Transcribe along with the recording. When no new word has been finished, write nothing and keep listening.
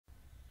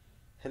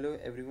Hello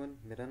everyone,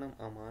 मेरा नाम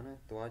अमान है।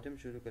 तो आज हम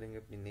शुरू करेंगे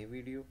अपनी नई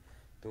वीडियो।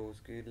 तो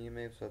उसके लिए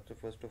मैं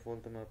फर्स्ट ऑफ ऑल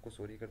तो मैं आपको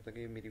सॉरी करता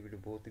कि मेरी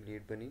वीडियो बहुत ही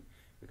लेट बनी,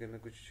 क्योंकि मैं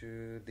कुछ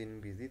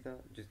दिन बिज़ी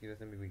था, जिसकी वजह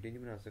से मैं वीडियो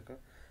नहीं बना सका।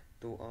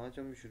 तो आज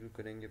हम शुरू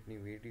करेंगे अपनी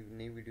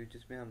नई वीडियो,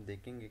 जिसमें हम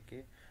देखेंगे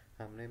कि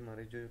हमने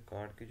हमारे जो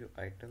कार्ड के जो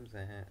आइटम्स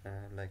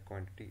हैं लाइक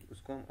क्वांटिटी,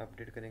 उसको हम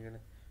अपडेट करेंगे ना।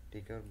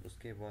 ठीक है, और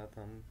उसके बाद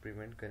हम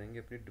प्रिवेंट करेंगे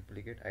अपनी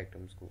डुप्लीकेट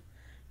आइटम्स को।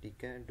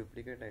 ठीक है,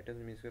 डुप्लीकेट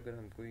आइटम्स मीन्स अगर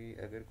हम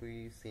अगर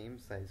कोई सेम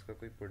साइज़ का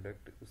कोई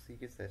प्रोडक्ट उसी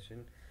के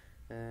सेशन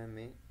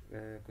में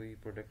कोई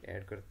प्रोडक्ट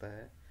ऐड करता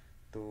है,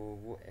 तो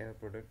वो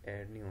प्रोडक्ट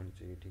ऐड नहीं होनी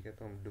चाहिए। ठीक है,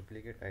 तो हम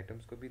डुप्लीकेट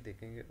आइटम्स को भी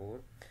देखेंगे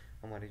और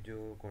हमारी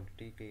जो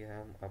क्वांटिटी की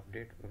है हम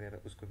अपडेट वगैरह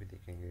उसको भी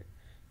देखेंगे।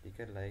 ठीक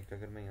है, लाइक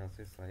अगर मैं यहाँ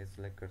से साइज़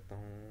सेलेक्ट करता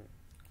हूँ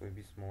कोई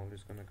भी स्मॉल,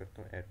 इसको मैं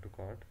करता हूँ ऐड टू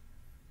कार्ट।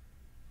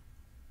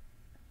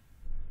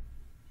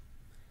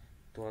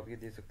 तो आप ये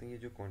देख सकते हैं, ये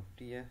जो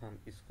क्वांटिटी है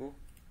हम इसको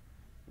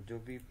जो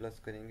भी प्लस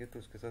करेंगे तो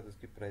उसके साथ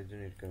उसकी प्राइस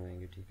जनरेट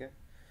करवाएंगे। ठीक है,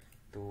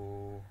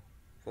 तो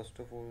फर्स्ट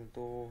ऑफ ऑल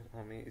तो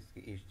हमें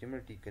इसकी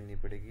HTML ठीक करनी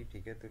पड़ेगी।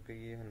 ठीक है, तो कि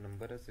ये हम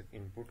नंबर है सिर्फ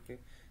इनपुट के,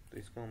 तो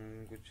इसको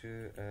हम कुछ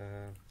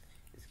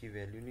इसकी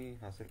वैल्यू नहीं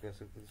हासिल कर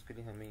सकते। तो उसके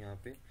लिए हमें यहाँ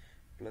पे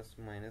प्लस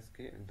माइनस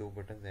के दो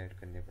बटन ऐड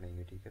करने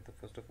पड़ेंगे। ठीक है, तो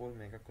फर्स्ट ऑफ ऑल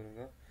मैं क्या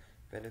करूँगा,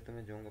 पहले तो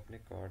मैं जाऊँगा अपने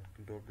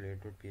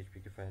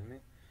कार्ट.blade.php के फाइल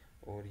में,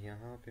 और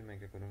यहाँ पे मैं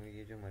क्या करूँगा,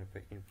 ये जो हमारे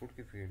पास इनपुट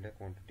की फील्ड है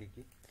क्वांटिटी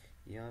की,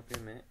 यहाँ पे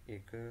मैं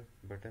एक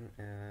बटन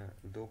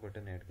दो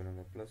बटन ऐड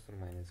करूँगा प्लस और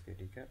माइनस के।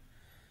 ठीक है,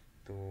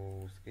 तो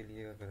उसके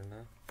लिए क्या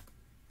करना,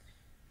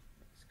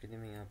 इसके लिए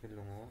मैं यहाँ पे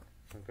लूँगा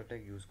अंकर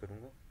टैग यूज़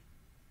करूँगा।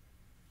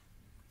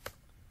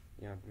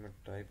 यहाँ पे मैं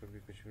टाइप अभी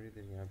कुछ भी नहीं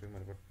दे, यहाँ पे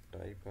हमारे पास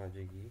टाइप आ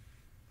जाएगी।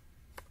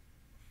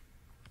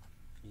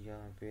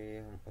 यहाँ पे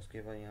हम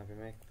उसके बाद यहाँ पे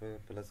मैं एक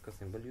प्लस का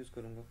सिंबल यूज़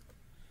करूँगा।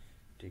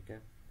 ठीक है,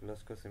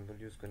 प्लस का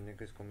सिंबल यूज़ करने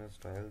का इसको मैं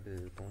स्टाइल दे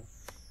देता हूँ।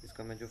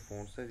 इसका मैं जो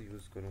फ़ॉन्ट साइज़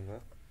यूज़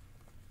करूँगा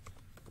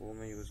वो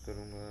मैं यूज़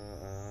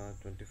करूँगा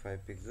 25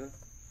 पिक्सल।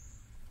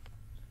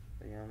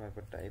 तो यहाँ हमारे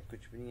पास टाइप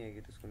कुछ भी नहीं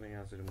आएगी, तो इसको मैं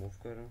यहाँ से रिमूव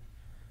कर रहा हूँ।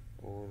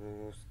 और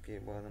उसके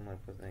बाद हमारे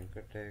पास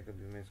एंकर टैग,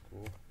 अभी मैं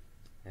इसको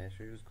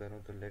हैश यूज़ कर रहा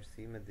हूँ। तो लेट्स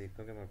सी, मैं देखता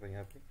हूँ कि हमारे पास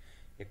यहाँ पे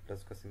एक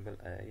प्लस का सिंबल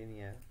आया या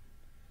नहीं आया।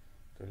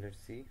 तो लेट्स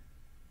सी,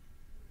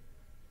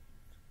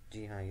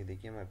 जी हाँ, ये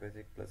देखिए हमारे पास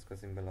एक प्लस का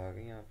सिंबल आ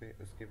गया यहाँ पे।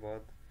 उसके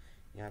बाद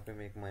यहाँ पे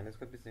मैं एक माइनस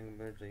का भी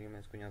सिंबल चाहिए, मैं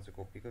इसको यहाँ से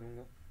कॉपी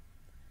करूँगा।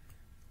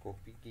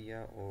 कॉपी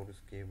किया और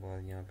उसके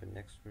बाद यहाँ पे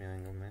नेक्स्ट में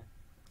आएगा, मैं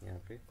यहाँ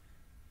पे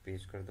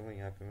पेस्ट कर दूँगा।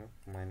 यहाँ पे मैं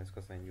माइनस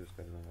का साइन यूज़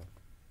कर लूँगा।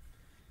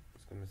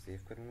 इसको मैं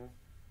सेव करूँगा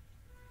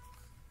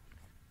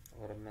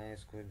और अब मैं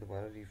इसको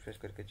दोबारा रिफ्रेश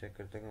करके चेक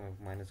करता हूँ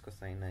कि माइनस का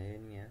साइन आया या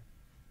नहीं है।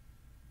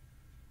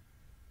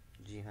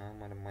 जी हाँ,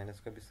 हमारा माइनस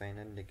का भी साइन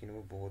है, लेकिन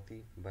वो बहुत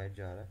ही बाहर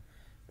जा रहा है।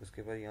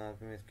 उसके बाद यहाँ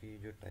पे मैं इसकी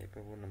जो टाइप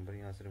है वो नंबर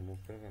यहाँ से रिमूव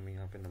करूँगा। हमें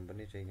यहाँ पे नंबर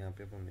नहीं चाहिए, यहाँ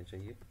पे अब हमें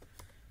चाहिए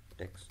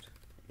टेक्स्ट।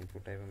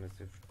 इनपुट टाइप हमें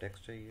सिर्फ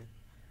टेक्स्ट चाहिए।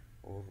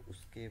 और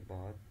उसके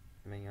बाद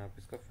मैं यहाँ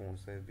पे इसका फ़ॉन्ट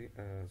साइज भी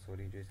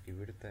सॉरी, जो इसकी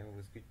विड्थ है वो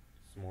इसकी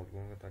स्मॉल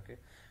करूँगा, ताकि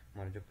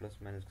हमारे जो प्लस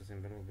माइनस का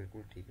सिंबल है वो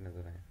बिल्कुल ठीक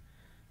नज़र आए।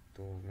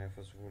 तो मैं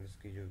फर्स्ट ऑफ ऑल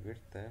इसकी जो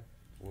विड्थ है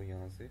वो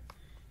यहाँ से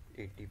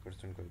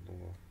 80% कर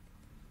दूँगा,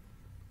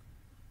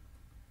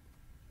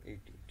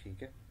 80।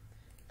 ठीक है,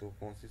 तो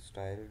कौन सी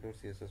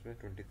style.css में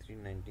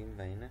 2319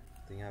 लाइन है,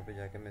 तो यहाँ पे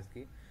जाकर मैं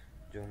इसकी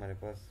जो हमारे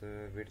पास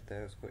विड्थ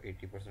है उसको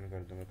 80%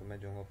 कर दूँगा। तो मैं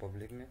जाऊँगा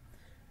पब्लिक में,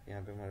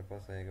 यहाँ पे हमारे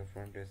पास आएगा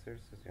फ्रंट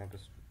एसेट्स, यहाँ पे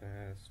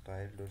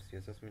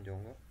style.css में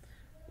जाऊँगा।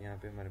 यहाँ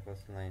पे हमारे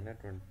पास लाइन है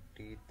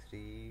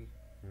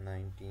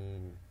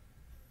 2319।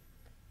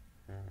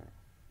 हाँ,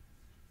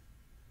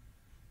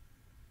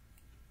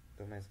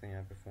 तो मैं इसका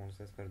यहाँ पे फ़ॉन्ट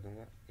साइज कर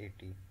दूँगा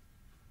 80,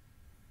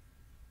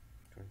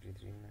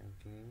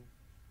 2319।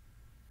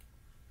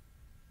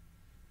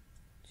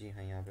 जी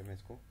हाँ, यहाँ पे मैं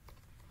इसको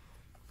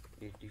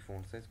 80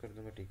 फ़ॉन्ट साइज कर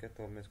दूँगा। ठीक है,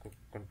 तो अब मैं इसको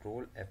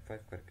कंट्रोल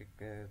F5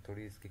 करके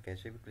थोड़ी इसकी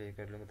कैशे भी क्लियर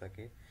कर लूँगा,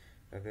 ताकि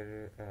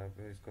अगर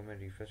इसको मैं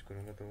रिफ्रेश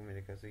करूँगा तो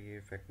मेरे ख्याल से ये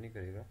इफेक्ट नहीं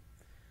करेगा।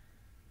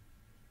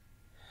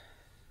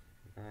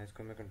 हाँ,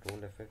 इसको मैं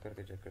कंट्रोल F5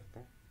 करके चेक करता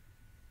हूँ।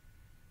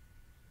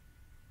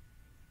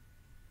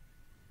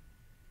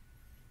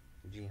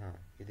 जी हाँ,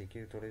 ये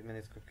देखिए, थोड़े मैंने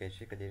इसको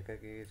कैशे क्लियर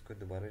करके इसको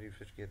दोबारा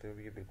रिफ्रेश किया, तो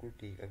ये बिल्कुल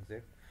ठीक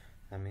एग्जैक्ट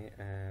हमें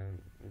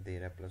दे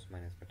रहा है प्लस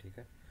माइनस का। ठीक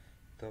है,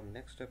 तो अब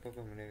नेक्स्ट स्टेप अब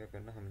हमने क्या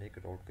करना, हमने एक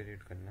रोड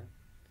क्रिएट करना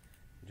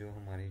जो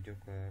हमारी जो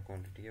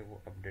क्वांटिटी है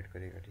वो अपडेट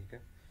करेगा। ठीक है,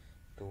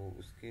 तो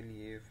उसके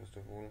लिए फर्स्ट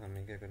ऑफ ऑल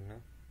हमें क्या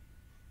करना,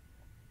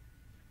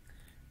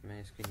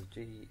 मैं इसके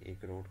नीचे ही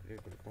एक रोड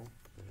क्रिएट करता हूँ,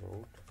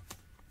 रोड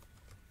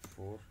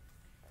फॉर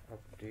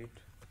अपडेट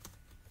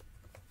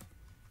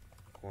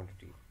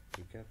क्वांटिटी।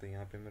 ठीक है, तो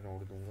यहाँ पे मैं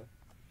राउट दूंगा।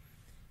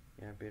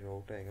 यहाँ पे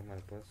राउट आएगा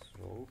हमारे पास,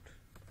 राउट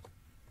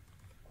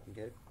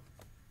gate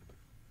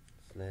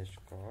slash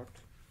cart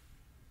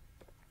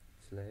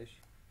slash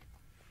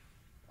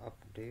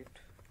update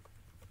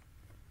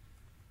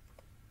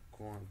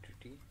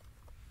quantity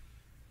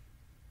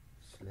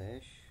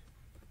slash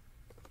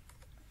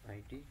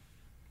ID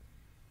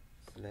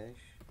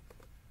slash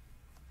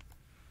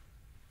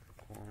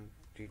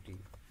quantity.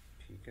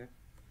 ठीक है,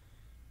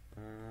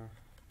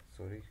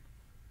 सॉरी,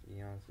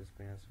 यहाँ से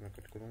मैं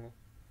कट करूँगा,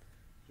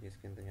 ये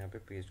इसके अंदर यहाँ पे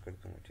पेस्ट कर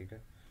दूँगा, ठीक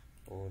है।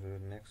 और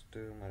नेक्स्ट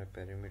हमारे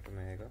पैरामीटर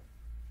में आएगा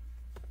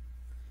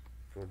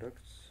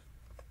products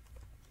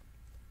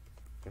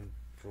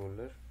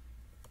controller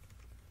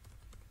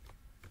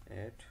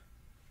eight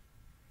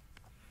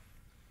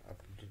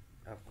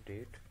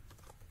update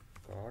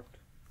cart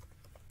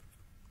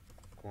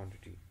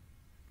quantity.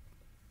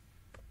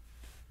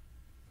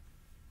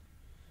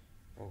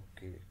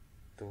 Okay,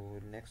 तो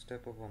नेक्स्ट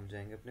स्टेप अब हम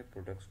जाएंगे अपने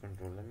प्रोडक्ट्स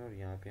कंट्रोलर में, और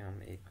यहाँ पे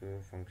हम एक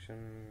फंक्शन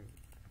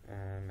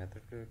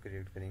मेथड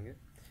क्रिएट करेंगे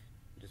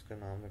जिसका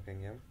नाम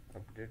रखेंगे हम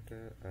update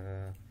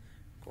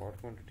cart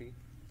quantity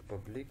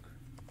public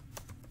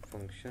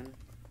function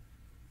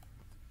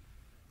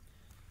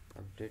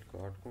update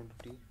cart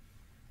quantity.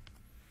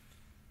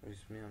 और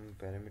इसमें हम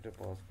पैरामीटर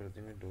पास कर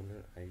देंगे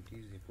 $id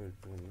is equal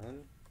to null,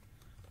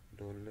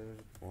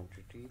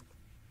 $quantity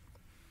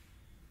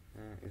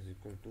is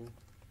equal to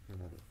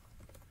null,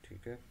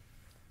 ठीक है।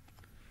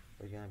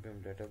 और यहाँ पे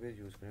हम डेटाबेस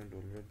यूज़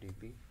करेंगे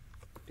 $db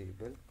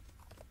table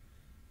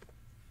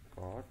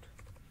cart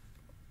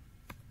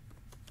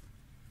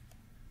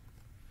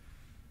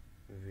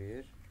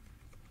where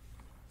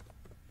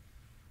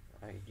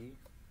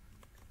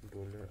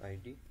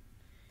id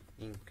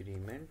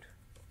increment,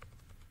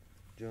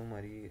 जो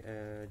हमारी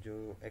जो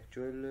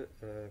एक्चुअल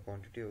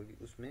क्वांटिटी होगी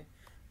उसमें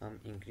हम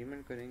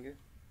इंक्रीमेंट करेंगे,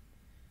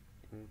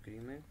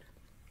 इंक्रीमेंट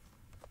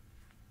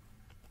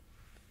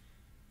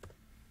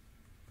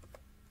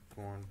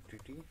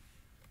क्वांटिटी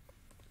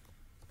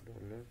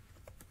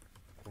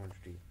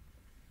 $quantity,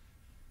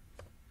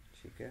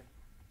 ठीक है।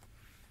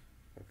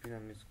 और फिर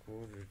हम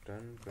इसको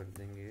रिटर्न कर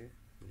देंगे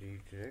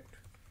redirect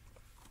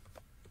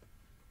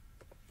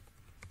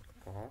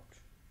cart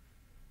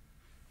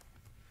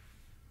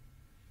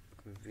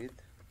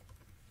with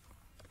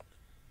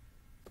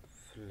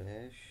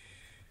flash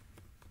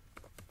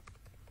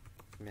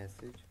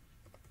message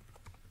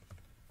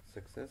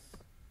success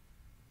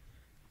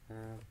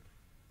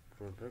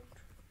product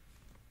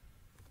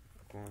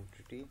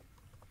quantity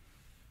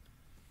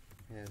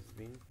has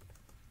been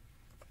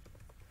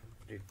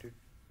updated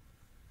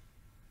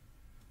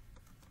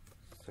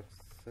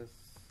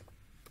successfully,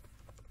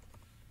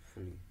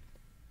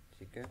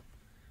 ठीक है।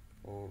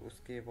 और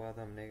उसके बाद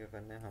हमने क्या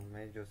करना है,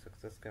 हमें जो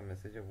सक्सेस का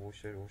मैसेज है वो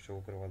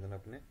शो करवा देना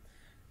अपने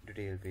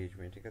डिटेल पेज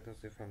में, ठीक है। तो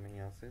सिर्फ हमें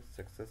यहाँ से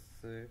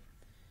सक्सेस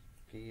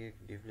की एक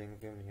डिव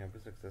लेंगे, हमें यहाँ पे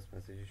सक्सेस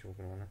मैसेज शो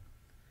करवाना।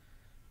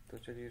 तो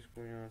चलिए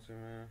इसको यहाँ से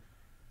मैं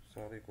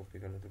सारे कॉपी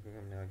कर लेता हूँ, क्योंकि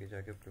हमने आगे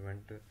जाके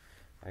प्रिवेंट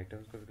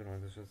आइटम्स को भी करवाना,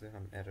 दूसरों से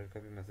हम एरर का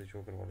भी मैसेज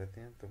शो करवा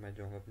लेते हैं। तो मैं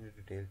जाऊँगा अपने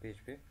डिटेल पेज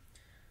पे,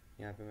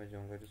 यहाँ पे मैं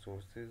जाऊँगा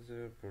resources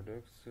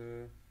products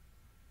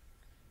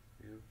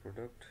view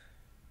product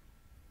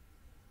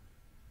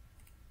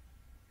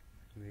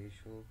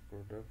वेशॉप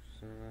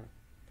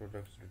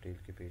products detail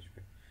के पेज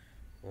पे,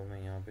 और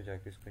मैं यहाँ पे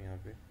जाके इसको यहाँ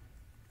पे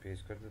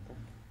पेस्ट कर देता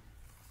हूँ।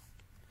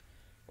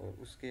 और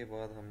उसके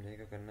बाद हमने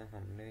क्या करना है,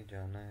 हमने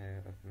जाना है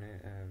अपने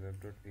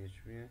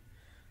web.php में,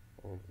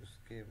 और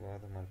उसके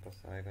बाद हमारे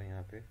पास आएगा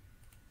यहाँ पे,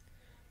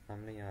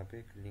 हमने यहाँ पे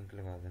एक लिंक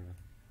लगा देना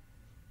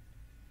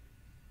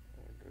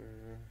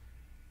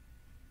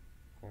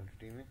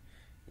क्वांटिटी में।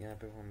 यहाँ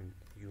पे हम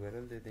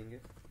URL दे देंगे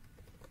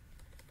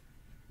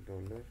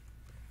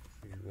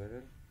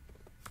 $URL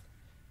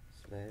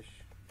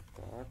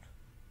 /cart/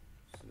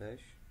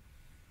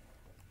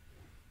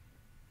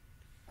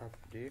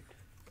 update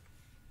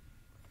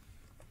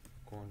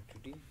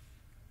quantity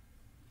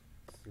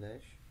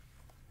slash,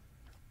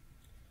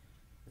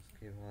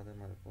 उसके बाद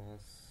हमारे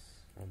पास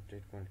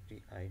अपडेट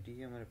क्वांटिटी आईडी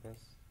है हमारे पास,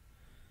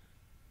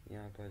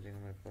 यहाँ पर आ जाएगा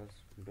हमारे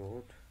पास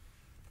डॉट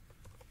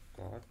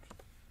कार्ट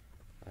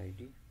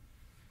आईडी,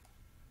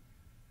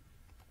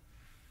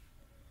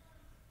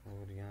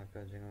 और यहाँ पे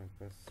आ जाएगा हमारे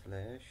पास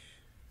स्लैश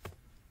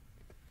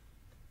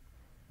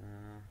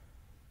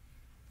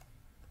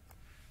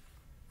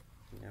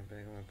यहाँ पे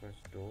आएगा हमारे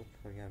पास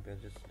डॉट, और यहाँ पे आ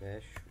जाए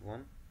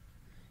 /1,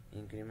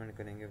 इंक्रीमेंट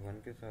करेंगे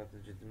 1 के साथ,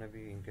 जितना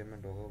भी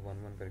इंक्रीमेंट होगा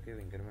 1 करके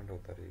इंक्रीमेंट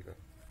होता रहेगा।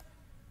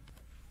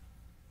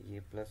 ये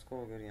प्लस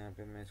को अगर यहाँ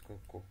पे मैं इसको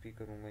कॉपी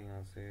करूँगा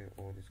यहाँ से,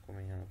 और इसको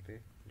मैं यहाँ पे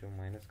जो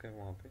माइनस का है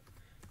वहाँ पे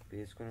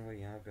पेस्ट करूँगा,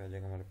 यहाँ पे आ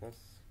जाएगा हमारे पास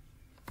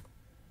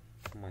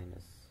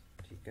माइनस,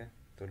 ठीक है।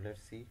 तो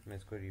लेट्स सी, मैं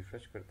इसको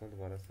रिफ्रेश करता हूँ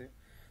दोबारा से।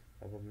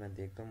 अब मैं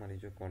देखता हूँ हमारी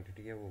जो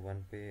क्वांटिटी है वो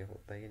 1 पे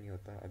होता है या नहीं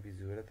होता, अभी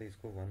 0 है,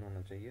 इसको 1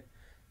 होना चाहिए।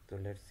 तो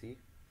लेट्स सी,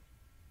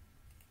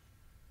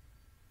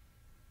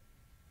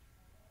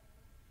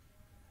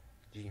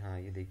 जी हाँ,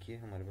 ये देखिए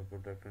हमारे पास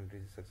प्रोडक्ट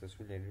एंट्री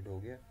सक्सेसफुल एडिट हो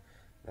गया।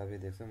 अब ये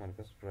देख सकते हमारे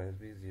पास प्राइस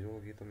भी 0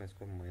 होगी, तो मैं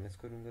इसको माइनस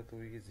करूँगा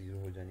तो ये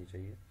 0 हो जानी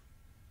चाहिए।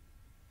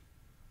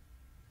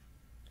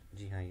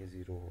 जी हाँ, ये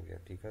 0 हो गया,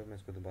 ठीक है। मैं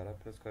इसको दोबारा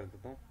प्रेस कर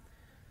देता हूँ,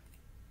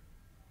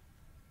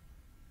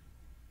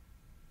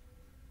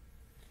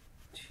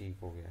 ठीक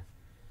हो गया।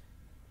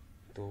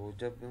 तो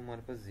जब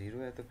हमारे पास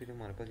 0 है तो फिर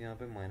हमारे पास यहाँ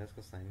पे माइनस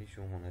का साइन ही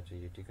शो होना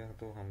चाहिए, ठीक है।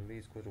 तो हम भी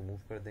इसको रिमूव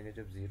कर देंगे,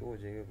 जब 0 हो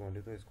जाएगा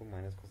क्वांटिटी तो इसको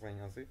माइनस का साइन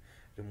यहाँ से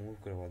रिमूव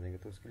करवा देंगे।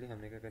 तो उसके लिए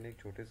हमने क्या करना है, एक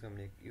छोटे से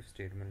हमने एक इफ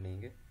स्टेटमेंट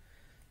लेंगे।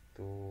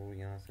 तो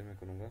यहाँ से मैं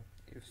करूँगा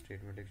इफ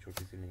स्टेटमेंट एक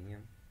छोटी सी लेंगे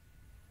हम,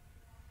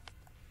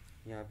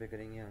 यहाँ पे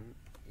करेंगे हम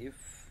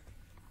if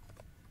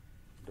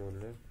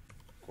dollar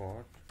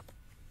cot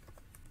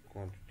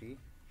quantity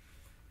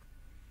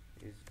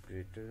is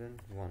greater than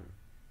 1,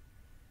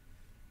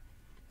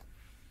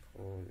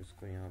 और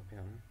इसको यहाँ पे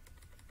हम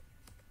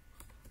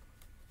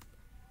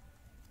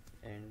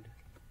एंड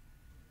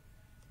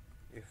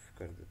इफ़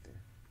कर देते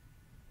हैं।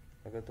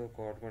 अगर तो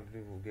कॉट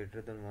क्वांटिटी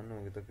ग्रेटर देन 1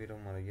 होगी तो फिर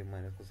हमारा ये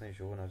माइनस का साइन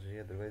शो होना चाहिए,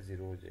 अदरवाइज 0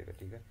 हो जाएगा।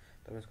 ठीक है,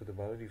 तो मैं इसको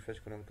दोबारा रिफ्रेश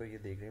करूँगा तो ये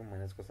देख रहे हैं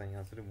माइनस का साइन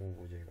यहाँ से रिमूव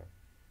हो जाएगा।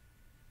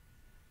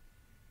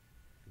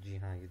 जी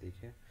हाँ, ये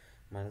देखिए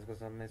माइनस का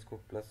साइन में इसको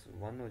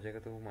 +1 हो जाएगा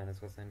तो वो माइनस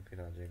का साइन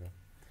फिर आ जाएगा।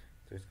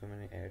 तो इसको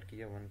मैंने ऐड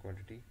किया 1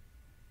 क्वांटिटी,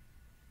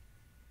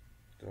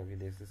 तो अभी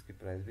देख सकते इसकी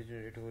प्राइस भी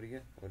जनरेट हो रही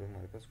है और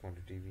हमारे पास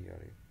क्वांटिटी भी आ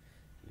रही है,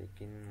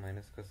 लेकिन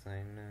माइनस का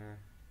साइन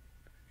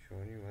शो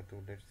नहीं हुआ।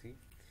 तो लेट्स सी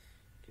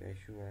क्या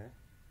इशू है।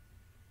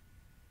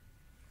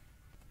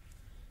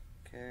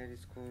 खैर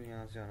इसको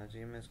यहाँ से आना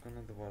चाहिए। मैं इसको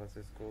ना दोबारा से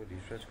इसको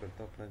रिफ्रेश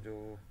करता हूँ, अपना जो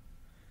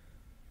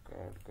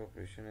कार्ड का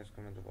ऑपरेशन है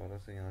इसको मैं दोबारा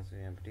से यहाँ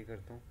से एम्प्टी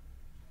करता हूँ।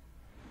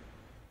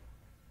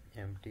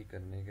 एम्प्टी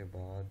करने के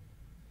बाद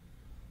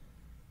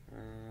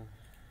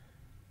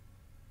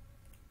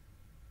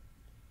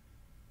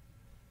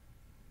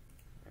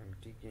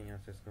एम्प्टी किया, यहाँ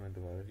से इसको मैं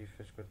दोबारा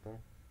रिफ्रेश करता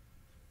हूँ।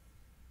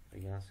 तो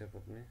यहाँ से आप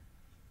अपने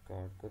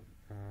कार्ड को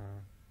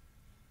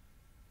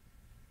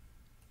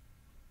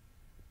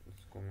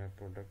इसको मैं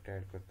प्रोडक्ट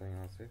ऐड करता हूँ।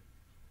 यहाँ से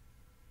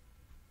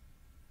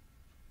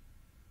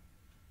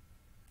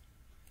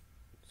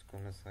इसको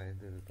मैं साइज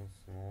दे देता हूँ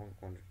small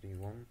quantity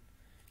 1,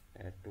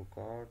 add to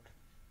cart.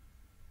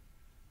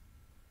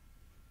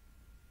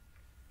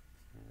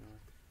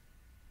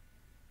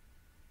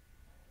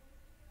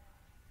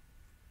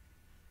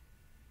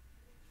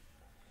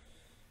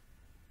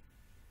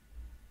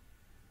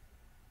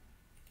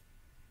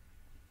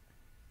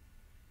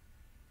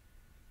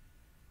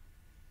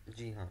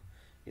 जी हाँ,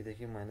 ये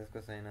देखिए माइनस का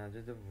साइन आ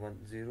जाए, जब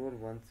 0 और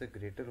 1 से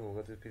ग्रेटर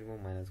होगा तो फिर वो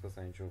माइनस का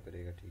साइन शो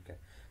करेगा। ठीक है,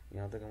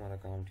 यहाँ तक हमारा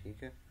काम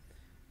ठीक है।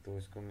 तो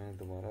इसको मैं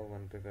दोबारा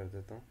 1 पे कर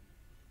देता हूँ।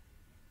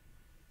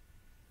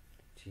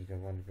 ठीक है,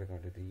 1 पे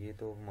कर देते। ये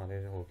तो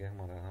हमारे हो गया,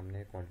 हमारा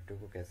हमने क्वांटिटी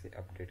को कैसे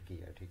अपडेट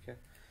किया। ठीक है,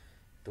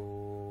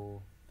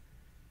 तो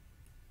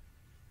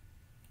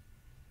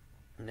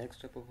नेक्स्ट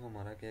स्टेप अब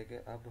हमारा क्या है कि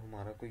अब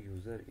हमारा कोई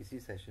यूज़र इसी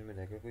सेशन में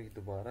रहकर कोई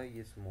दोबारा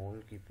ये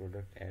स्मॉल की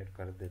प्रोडक्ट ऐड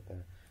कर देता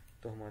है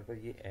तो हमारे पास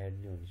ये ऐड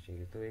नहीं होनी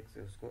चाहिए, तो एक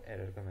से उसको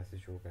एरर का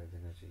मैसेज शो कर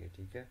देना चाहिए।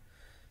 ठीक है,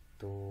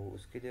 तो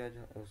उसके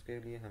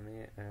लिए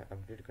हमें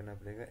अपडेट करना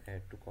पड़ेगा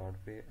ऐड टू कार्ट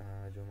पे।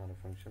 जो हमारा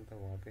फंक्शन था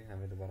वहाँ पे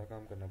हमें दोबारा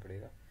काम करना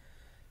पड़ेगा।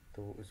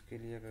 तो उसके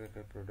लिए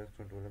अगर प्रोडक्ट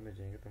कंट्रोलर में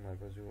जाएंगे तो हमारे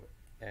पास जो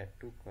ऐड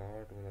टू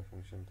कार्ट वाला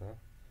फंक्शन था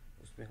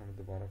उसमें हम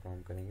दोबारा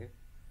काम करेंगे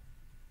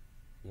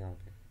यहाँ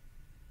पे।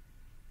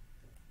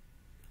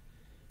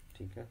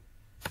 ठीक है,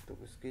 तो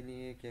उसके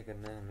लिए क्या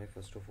करना है हमें,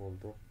 फर्स्ट ऑफ ऑल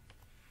तो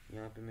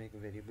यहाँ पे मैं एक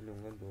वेरिएबल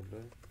लूँगा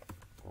dollar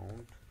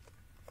count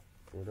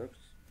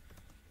products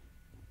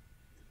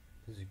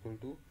is equal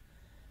to,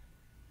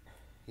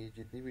 ये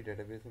जितनी भी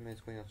डेटाबेस है मैं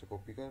इसको यहाँ से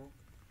कॉपी कर रहा हूँ,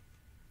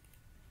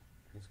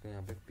 इसको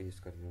यहाँ पे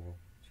पेस्ट कर दूँगा।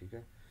 ठीक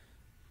है,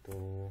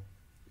 तो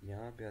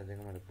यहाँ पे आ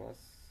जाएगा हमारे पास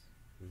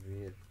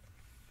वेयर,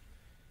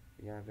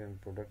 यहाँ पे हमें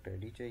प्रोडक्ट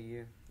आईडी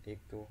चाहिए एक,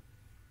 तो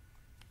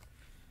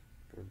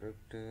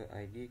प्रोडक्ट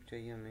आईडी एक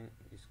चाहिए हमें।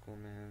 इसको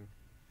मैं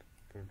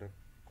प्रोडक्ट,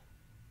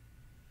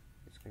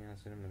 इसको यहाँ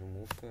से मैं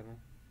रिमूव कर रहा हूँ।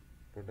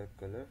 प्रोडक्ट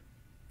कलर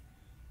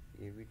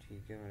ये भी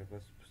ठीक है हमारे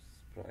पास।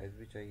 प्राइस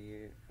भी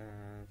चाहिए,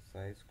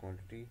 साइज,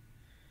 क्वांटिटी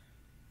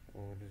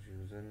और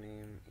यूज़र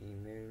नेम,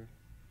 ईमेल।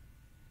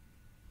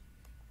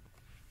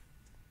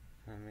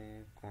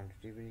 हमें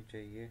क्वांटिटी भी नहीं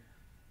चाहिए,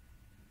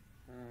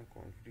 हाँ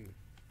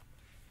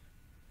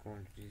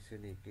क्वांटिटी से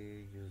लेके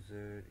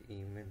यूज़र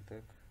ईमेल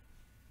तक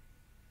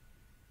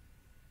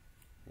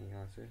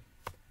यहाँ से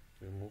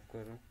रिमूव कर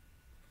रहा हूँ।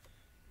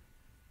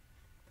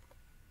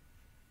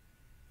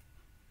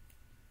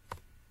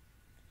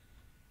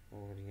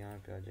 और यहाँ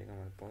पे आ जाएगा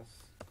हमारे पास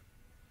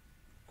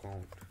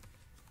काउंट।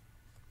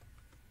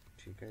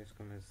 ठीक है,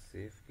 इसको मैं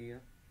सेव किया।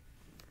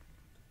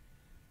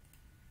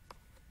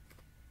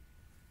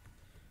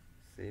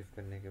 सेव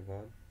करने के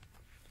बाद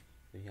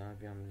तो यहाँ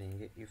पे हम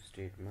लेंगे if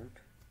statement,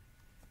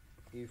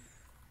 if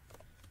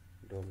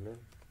dollar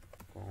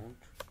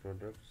count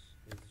products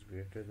is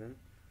greater than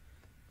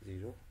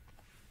 0,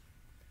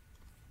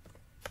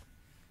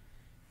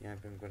 यहाँ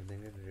पे हम कर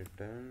देंगे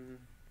return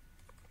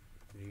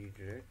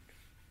redirect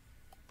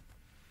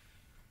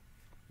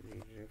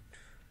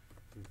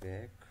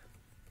back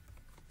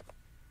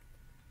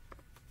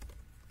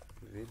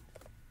with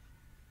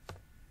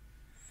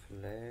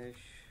flash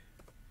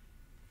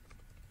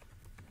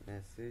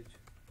message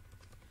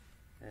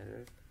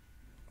error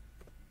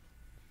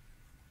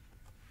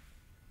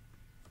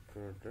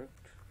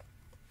product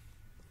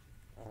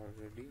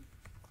already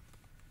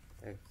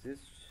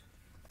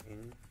exist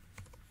in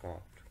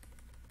cart.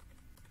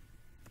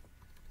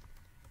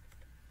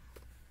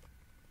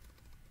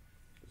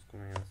 इसको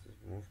मैं यहाँ से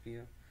रिमूव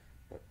किया।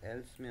 और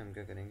एल्स में हम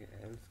क्या करेंगे,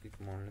 एल्स की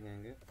कमांड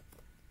लगाएंगे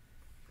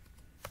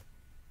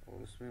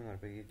और उसमें हमारे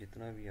पास ये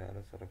जितना भी आ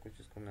रहा सारा कुछ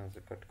इसको मैं यहाँ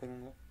से कट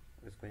करूँगा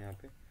इसको यहाँ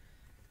पे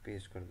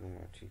पेस्ट कर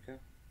दूंगा, ठीक है।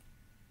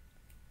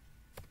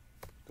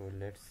 तो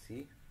लेट्स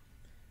सी,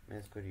 मैं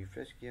इसको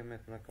रिफ्रेश किया, मैं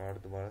अपना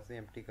कार्ड दोबारा से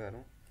एम्प्टी कर रहा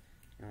हूँ,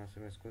 यहाँ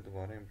से मैं इसको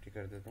दोबारा एम्प्टी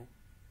कर देता हूँ।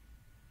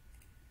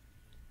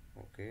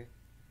 ओके,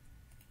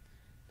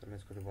 तो मैं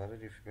इसको दोबारा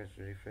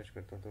रिफ्रेश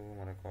करता हूँ तो वो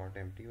हमारा कार्ट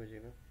एम्प्टी हो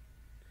जाएगा।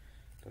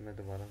 तो मैं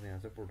दोबारा से यहाँ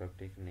से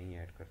प्रोडक्ट एक नई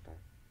ऐड करता हूँ।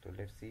 तो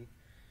लेट्स सी,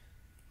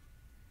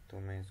 तो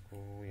मैं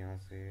इसको यहाँ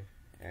से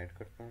ऐड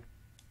करता हूँ,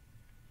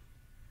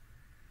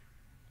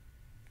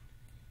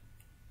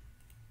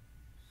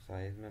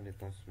 साइज में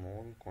लेता हूँ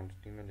स्मॉल,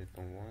 क्वांटिटी में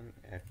लेता हूँ 1,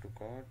 ऐड टू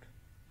कार्ट।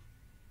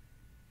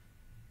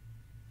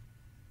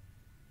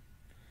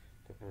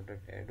 तो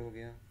प्रोडक्ट ऐड हो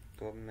गया।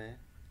 तो अब मैं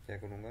क्या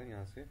करूँगा,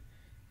 यहाँ से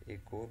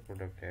एक और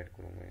प्रोडक्ट ऐड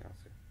करूँगा यहाँ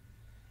से।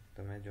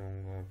 तो मैं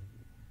जाऊँगा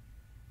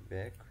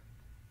बैक,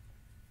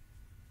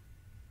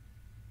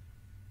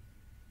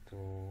 तो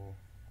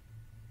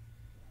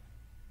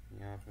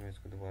यहाँ पे मैं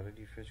इसको दोबारा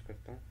रिफ्रेश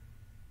करता हूँ,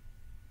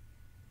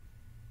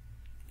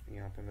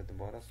 यहाँ पे मैं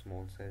दोबारा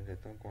स्मॉल साइज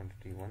लेता हूँ,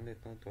 क्वांटिटी 1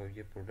 लेता हूँ। तो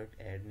ये प्रोडक्ट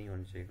ऐड नहीं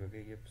होनी चाहिए क्योंकि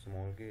ये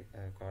स्मॉल के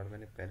कार्ड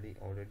मैंने पहले ही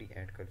ऑलरेडी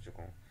ऐड कर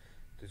चुका हूँ।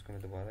 तो इसको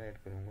मैं दोबारा ऐड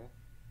करूँगा।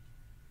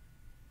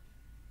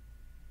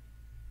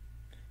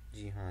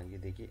 जी हाँ, ये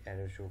देखिए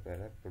एरर शो कर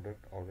रहा है,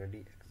 प्रोडक्ट ऑलरेडी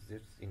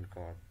एग्जिस्ट्स इन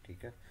कार्ट,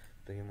 ठीक है।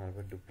 तो ये हमारे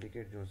पास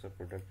डुप्लीकेट जो सा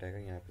प्रोडक्ट आएगा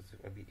यहाँ पे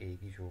सिर्फ अभी एक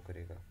ही शो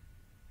करेगा।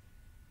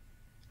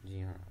 जी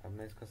हाँ, अब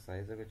मैं इसका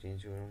साइज़ अगर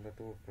चेंज करूँगा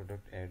तो वो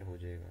प्रोडक्ट ऐड हो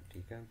जाएगा,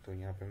 ठीक है। तो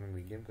यहाँ पे मैं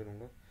मीडियम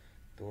करूँगा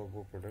तो अब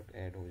वो प्रोडक्ट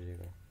ऐड हो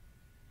जाएगा।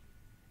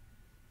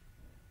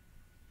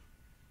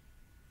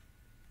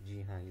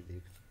 जी हाँ, ये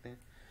देख सकते हैं।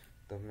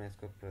 तब मैं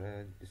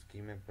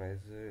इसकी मैं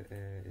प्राइस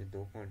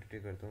 2 क्वांटिटी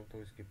करता हूँ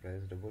तो इसकी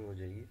प्राइस डबल हो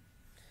जाएगी।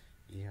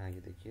 जी हाँ,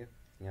 ये देखिए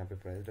यहाँ पे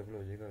प्राइस डबल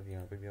हो जाएगा। अब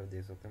यहाँ पे भी आप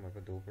देख सकते हैं हमारे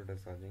पास 2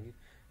 प्रोडक्ट्स आ जाएंगे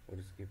और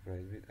इसकी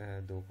प्राइस भी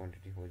 2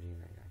 क्वांटिटी हो जाएगी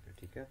यहाँ पे,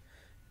 ठीक है।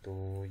 तो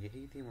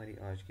यही थी हमारी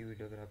आज की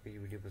वीडियो। अगर आपको ये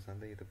वीडियो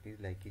पसंद आई तो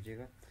प्लीज़ लाइक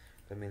कीजिएगा।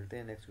 तो मिलते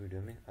हैं नेक्स्ट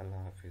वीडियो में।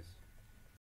 अल्लाह हाफिज़।